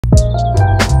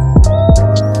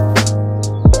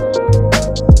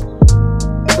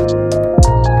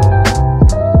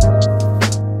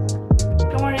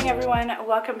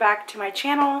back to my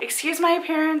channel. Excuse my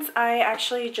appearance, I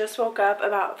actually just woke up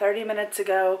about 30 minutes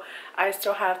ago. I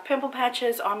still have pimple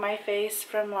patches on my face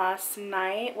from last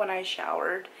night when I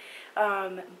showered.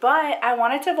 But I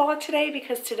wanted to vlog today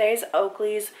because today's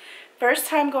Oakley's first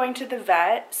time going to the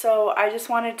vet, so I just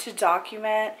wanted to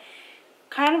document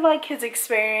kind of like his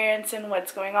experience and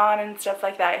what's going on and stuff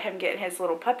like that, him getting his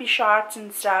little puppy shots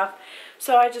and stuff.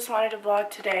 So I just wanted to vlog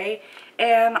today.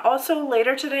 And also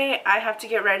later today I have to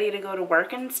get ready to go to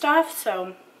work and stuff,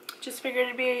 so just figured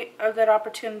it'd be a good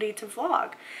opportunity to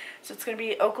vlog. So it's gonna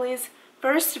be Oakley's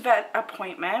first vet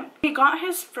appointment. He got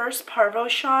his first parvo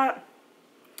shot.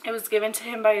 It was given to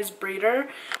him by his breeder,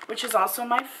 which is also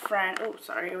my friend. Oh,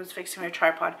 sorry, I was fixing my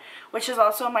tripod. Which is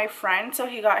also my friend. So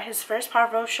he got his first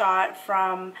parvo shot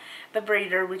from the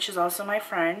breeder, which is also my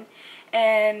friend.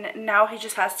 And now he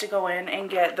just has to go in and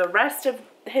get the rest of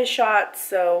his shots.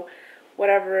 So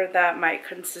whatever that might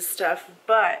consist of.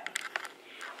 But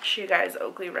I'll show you guys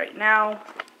Oakley right now.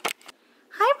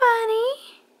 Hi,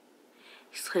 buddy.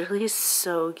 He's literally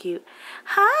so cute.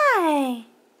 Hi.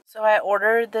 So I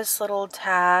ordered this little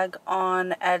tag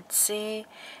on Etsy,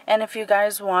 and if you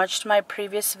guys watched my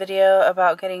previous video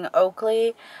about getting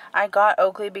Oakley, I got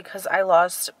Oakley because I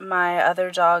lost my other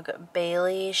dog,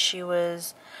 Bailey. She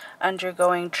was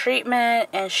undergoing treatment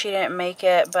and she didn't make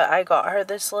it, but I got her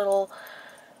this little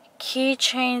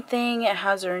keychain thing. It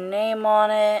has her name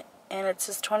on it and it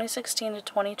says 2016 to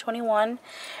 2021.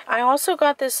 I also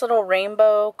got this little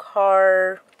rainbow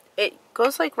car. It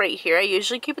goes like right here. I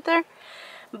usually keep it there.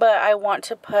 But I want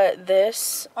to put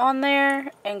this on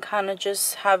there and kind of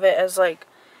just have it as like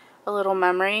a little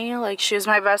memory. Like, she was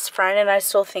my best friend and I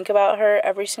still think about her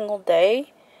every single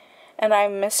day. And I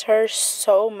miss her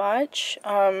so much.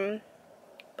 But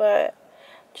I'm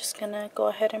just gonna go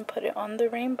ahead and put it on the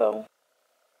rainbow.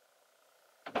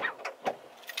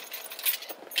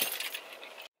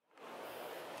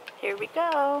 Here we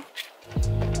go.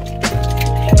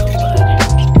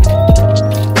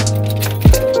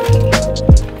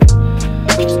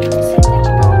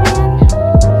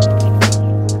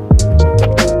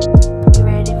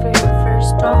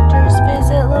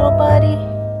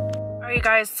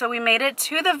 So we made it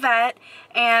to the vet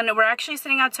and we're actually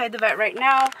sitting outside the vet right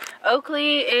now.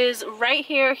 Oakley is right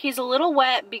here. He's a little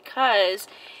wet because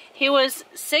he was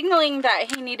signaling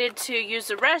that he needed to use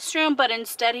the restroom, but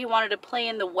instead he wanted to play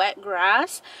in the wet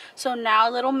grass. So now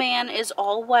little man is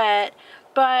all wet,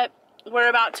 but we're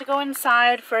about to go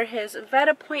inside for his vet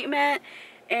appointment.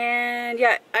 And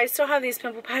yeah, I still have these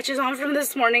pimple patches on from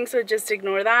this morning, so just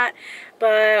ignore that.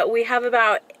 But we have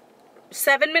about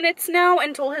 7 minutes now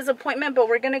until his appointment, but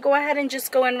we're gonna go ahead and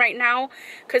just go in right now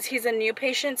because he's a new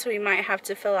patient, so we might have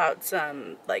to fill out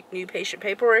some like new patient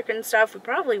paperwork and stuff. We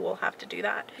probably will have to do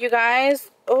that. You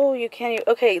guys, oh, you can't even,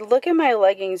 okay, look at my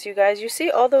leggings, you guys. You see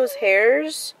all those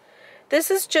hairs? This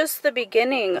is just the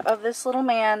beginning of this little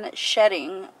man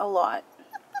shedding a lot.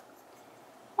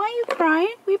 Why are you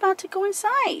crying? We about to go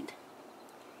inside.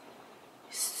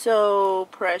 So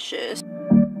precious.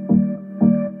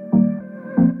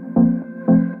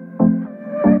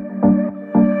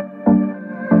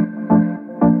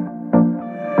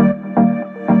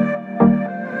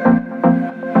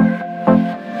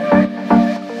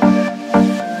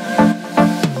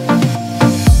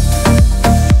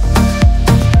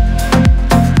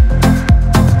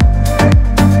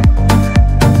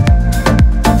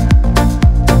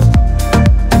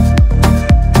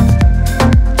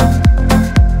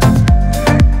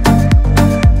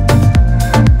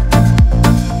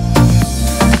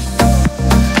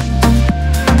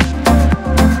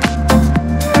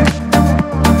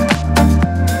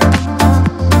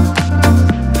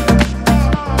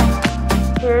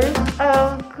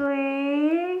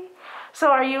 So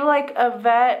are you like a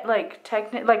vet, like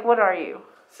like what are you?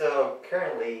 So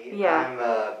currently, I'm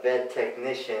a vet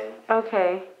technician.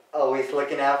 Okay. Always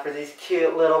looking out for these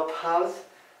cute little pups.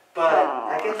 But aww.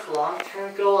 I guess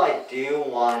long-term goal, I do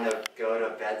want to go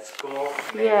to vet school,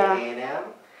 maybe A&M.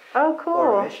 Oh, cool.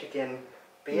 Or Michigan.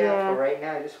 But yeah, for right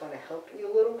now, I just want to help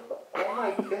you little pup. Oh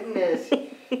my goodness.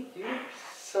 You're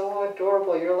so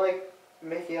adorable. You're like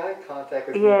making eye contact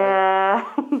with me. Yeah.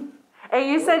 And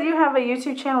you said you have a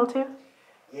YouTube channel too?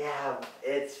 Yeah,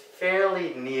 it's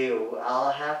fairly new.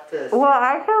 I'll have to... Well,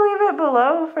 I can leave it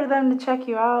below for them to check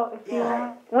you out if you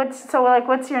want.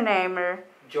 What's your name or...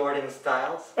 Jordan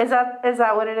Styles. Is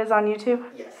that what it is on YouTube?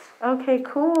 Yes. Okay,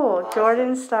 cool. Awesome.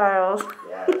 Jordan Styles.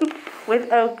 Yeah.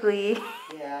 With Oakley.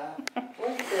 Yeah.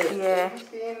 What's this? Yeah. Have you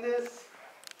seen this?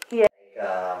 Yeah.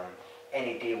 Like,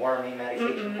 any deworming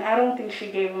medication? I don't think she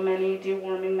gave him any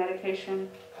deworming medication.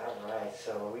 Alright,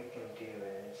 so what we can do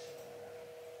is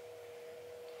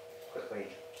quickly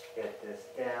Get this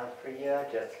down for you,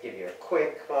 just to give you a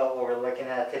quick what we're looking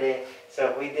at today. So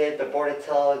if we did the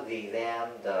Bordetella, the exam,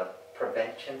 the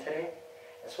prevention today,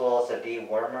 as well as a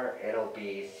dewormer, it'll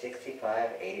be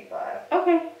 $65.85.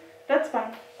 Okay, that's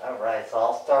fine. Alright, so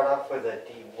I'll start off with a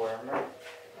dewormer.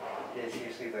 It's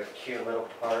usually the cute little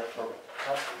part for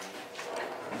puppies.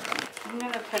 I'm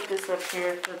gonna put this up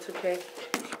here if that's okay.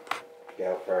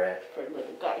 Go for it. For a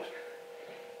little guy.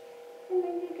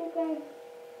 Little guy.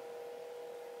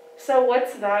 So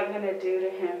what's that gonna do to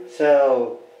him?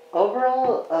 So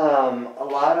overall, a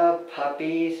lot of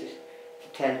puppies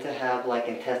tend to have like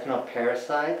intestinal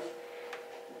parasites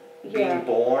being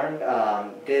born.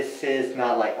 This is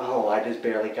not like, oh, I just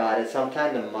barely got it.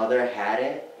 Sometimes the mother had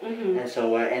it, and so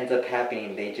what ends up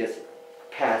happening, they just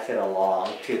pass it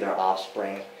along to their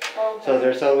offspring. Okay. So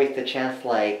there's always the chance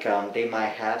like they might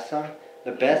have some.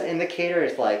 The best indicator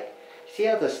is like, see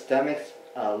how the stomach's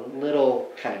a little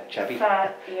kind of chubby?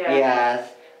 Fat, yeah.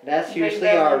 Yes, that's usually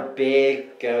our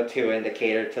big go-to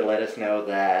indicator to let us know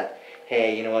that,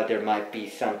 hey, you know what, there might be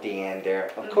something in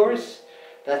there. Of course,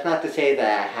 that's not to say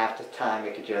that half the time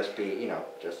it could just be, you know,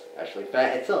 just actually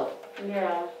fat itself.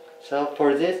 Yeah. So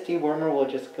for this dewormer, we'll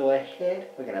just go ahead.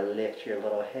 We're going to lift your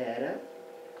little head up.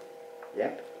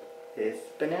 Yep. It's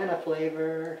banana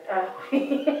flavor. Oh.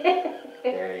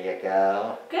 There you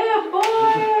go. Good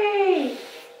boy!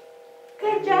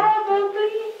 Good job,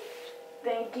 Oakley.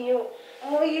 Thank you.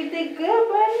 Oh, you did good,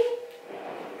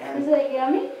 buddy. Is that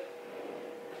yummy?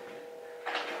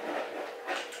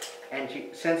 And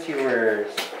since you were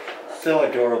so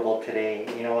adorable today,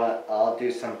 you know what? I'll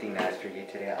do something nice for you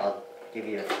today. I'll give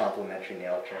you a complimentary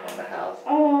nail trim on the house.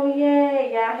 Oh,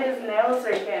 yay. Yeah, his nails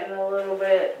are getting a little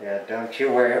bit... Yeah, don't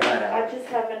you worry about it. I just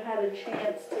haven't had a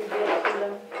chance to get to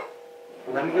them.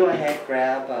 Let me go ahead and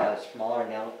grab smaller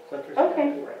nail clippers. Okay.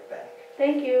 And I'll be right back.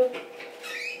 Thank you.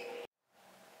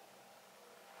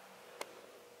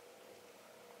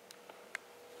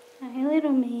 Hi,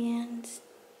 little mans.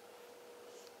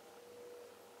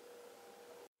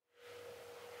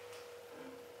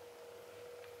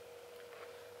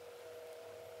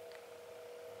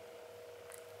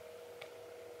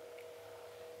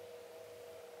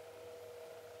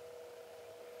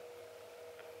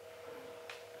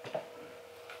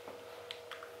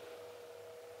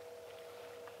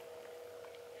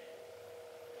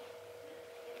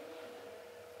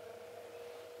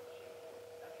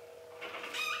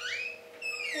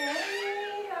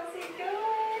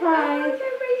 Hi.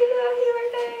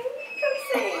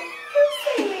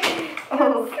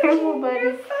 Oh, careful, buddy.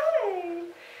 You're fine.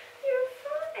 You're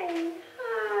fine.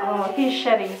 Hi. Oh, he's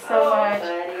shedding so much.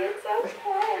 Buddy, it's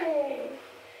okay.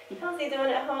 How's he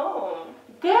doing at home?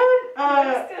 Good.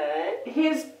 That's good.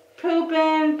 He's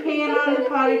pooping, peeing on the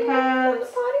potty pads.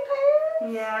 Potty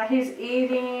pads? Yeah, he's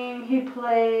eating, he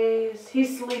plays, he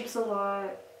sleeps a lot.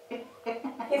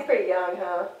 He's pretty young,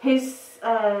 huh? He's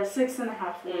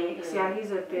 6.5 weeks. Mm-hmm. Yeah,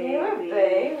 he's a baby. You're a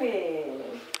baby.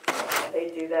 They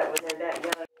do that when they're that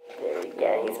young. There you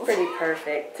go. He's pretty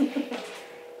perfect.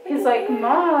 He's like,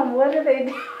 Mom, what are they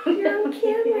doing? You're on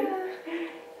camera.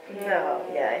 No,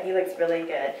 yeah, he looks really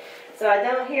good. So I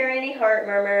don't hear any heart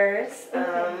murmurs.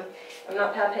 I'm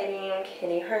not palpating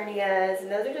any hernias,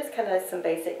 and those are just kind of some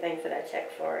basic things that I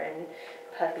check for in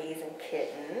puppies and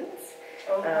kittens.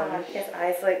 His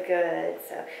eyes look good.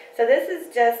 So this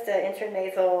is just an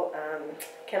intranasal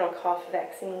kennel cough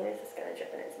vaccine. It's just going to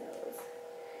drip in his nose.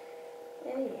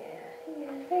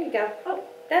 Yeah, there you go. Oh,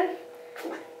 done.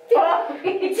 Oh,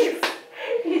 he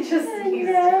just sneezed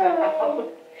it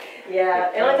out.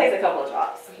 Yeah, it only takes a couple of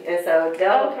drops. And so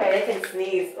they can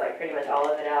sneeze like pretty much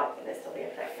all of it out and it'll still be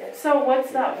effective. So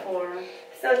what's that for?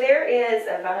 So there is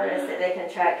a virus that they can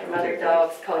track from other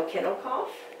dogs called kennel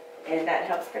cough, and that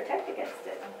helps protect against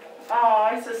it. Oh,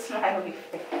 it's a smiley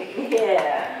face.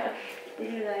 Yeah. Do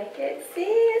you like it? See,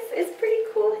 it's pretty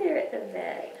cool here at the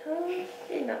vet. Huh?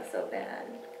 He's not so bad.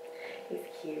 He's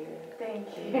cute. Thank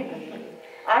you.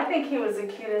 I think he was the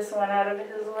cutest one out of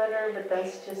his litter, but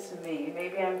that's just me.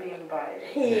 Maybe I'm being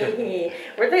biased.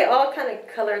 Were they all kind of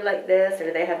colored like this, or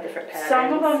do they have different patterns?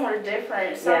 Some of them were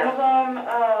different. Some of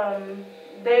them,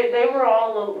 they were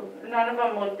all, none of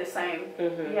them looked the same.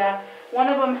 Mm-hmm. Yeah. One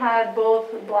of them had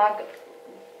both black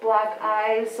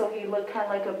eyes, so he looked kind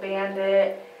of like a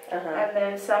bandit. And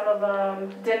then some of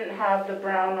them didn't have the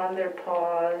brown on their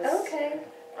paws. Okay.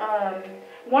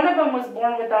 One of them was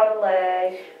born without a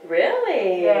leg.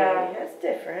 Really? Yeah. That's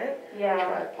different. Yeah.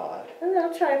 Tripod. A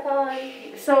little tripod.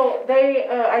 So they,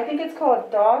 I think it's called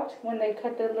docked when they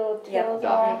cut their little tails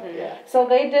off. Yeah. So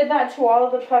they did that to all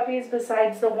of the puppies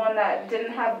besides the one that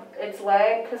didn't have its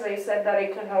leg because they said that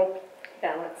it could help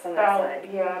balance on that side.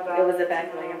 Yeah, It was the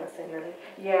back leg, I'm assuming.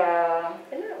 Yeah.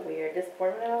 Isn't that weird? Just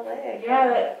born without a leg.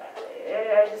 Yeah,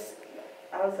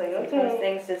 I was like, Sometimes okay.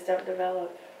 things just don't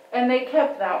develop. And they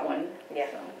kept that one. Yeah.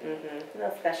 So.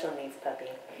 No special needs puppy.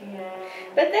 Yeah.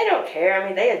 But they don't care. I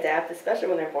mean, they adapt, especially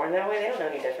when they're born that way. They don't know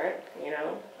any different, you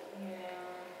know?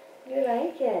 Yeah. You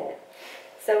like it.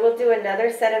 So we'll do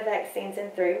another set of vaccines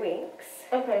in 3 weeks.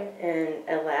 Okay.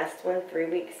 And a last one 3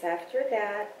 weeks after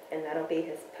that. And that'll be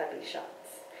his puppy shots.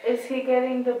 Is he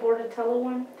getting the Bordetella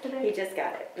one today? He just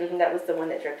got it. That was the one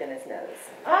that dripped in his nose.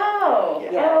 Oh.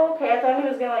 Yeah. Oh, okay. I thought he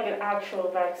was getting like an actual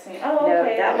vaccine. Oh, No,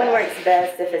 okay. that one works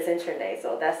best if it's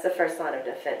intranasal. That's the first line of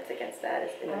defense against that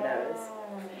is in the nose.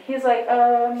 He's like,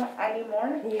 I need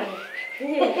more?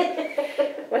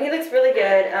 Yeah. Well, he looks really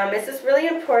good. It's just really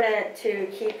important to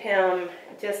keep him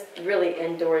just really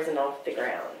indoors and off the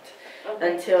ground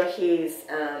until he's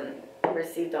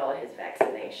received all of his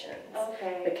vaccinations.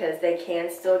 Okay. Because they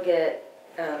can still get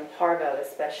parvo,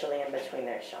 especially in between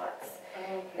their shots.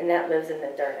 Okay. And that lives in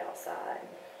the dirt outside.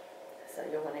 So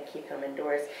you'll want to keep him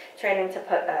indoors. Train him to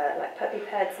put like puppy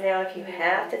pads now. If you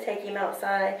have to take him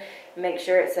outside, make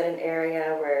sure it's in an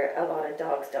area where a lot of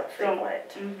dogs don't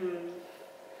frequent.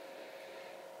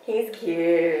 He's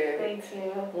cute. Thank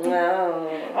you. Wow.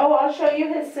 Oh, I'll show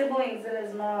you his siblings and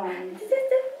his mom. Is this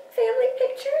the family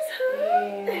pictures, huh?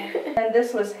 Yeah. And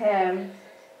this was him.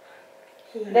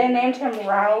 They named him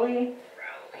Rowley.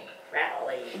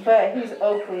 Rowley. But he's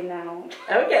Oakley now.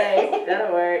 Okay,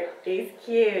 that'll work. He's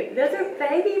cute. Those are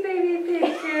baby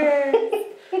pictures.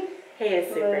 He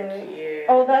is super cute.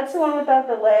 Oh, that's the one without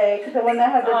the leg. The one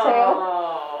that had the tail.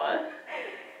 Aww.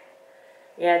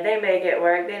 Yeah, they make it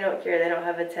work. They don't care. They don't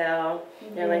have a tail.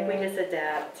 They're like, we just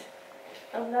adapt.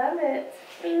 I love it.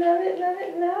 Love it, love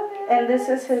it, love it. And this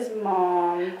is his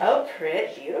mom. Oh,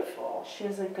 pretty. Beautiful.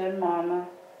 She's a good mama.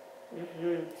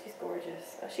 She's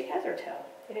gorgeous. Oh, she has her tail.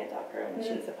 You didn't talk to her when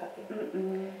she was a puppy.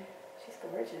 She's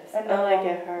gorgeous. And oh, look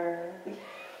at her.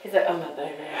 He's like, oh my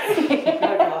baby.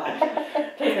 Oh God.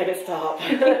 Please make it stop.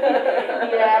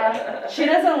 Yeah. She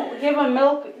doesn't give him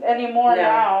milk anymore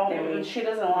now. No. She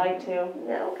doesn't like to.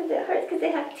 No, because it hurts because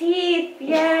they have teeth.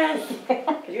 Yes.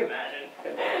 Could you imagine?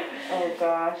 Oh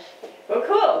gosh. Well,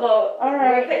 cool. Well, all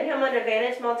right. We're putting him on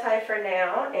Advantage Multi for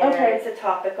now. And it's a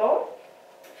topical.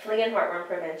 Flea and heartworm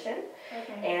prevention.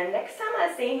 Okay. And next time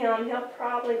I see him, he'll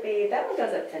probably be, that one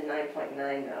goes up to 9.9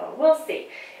 though. We'll see.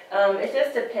 It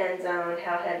just depends on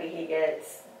how heavy he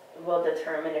gets. Will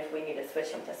determine if we need to switch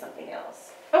him to something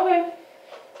else. Okay.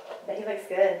 But he looks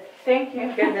good. Thank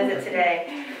you. Good visit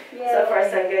today. Yeah. So far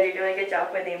so good. You're doing a good job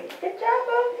with him. Good job,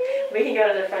 Oakley. We can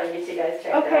go to the front and get you guys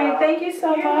checked out. Okay, thank you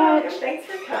so much. Welcome. Thanks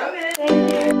for coming.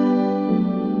 Thank you.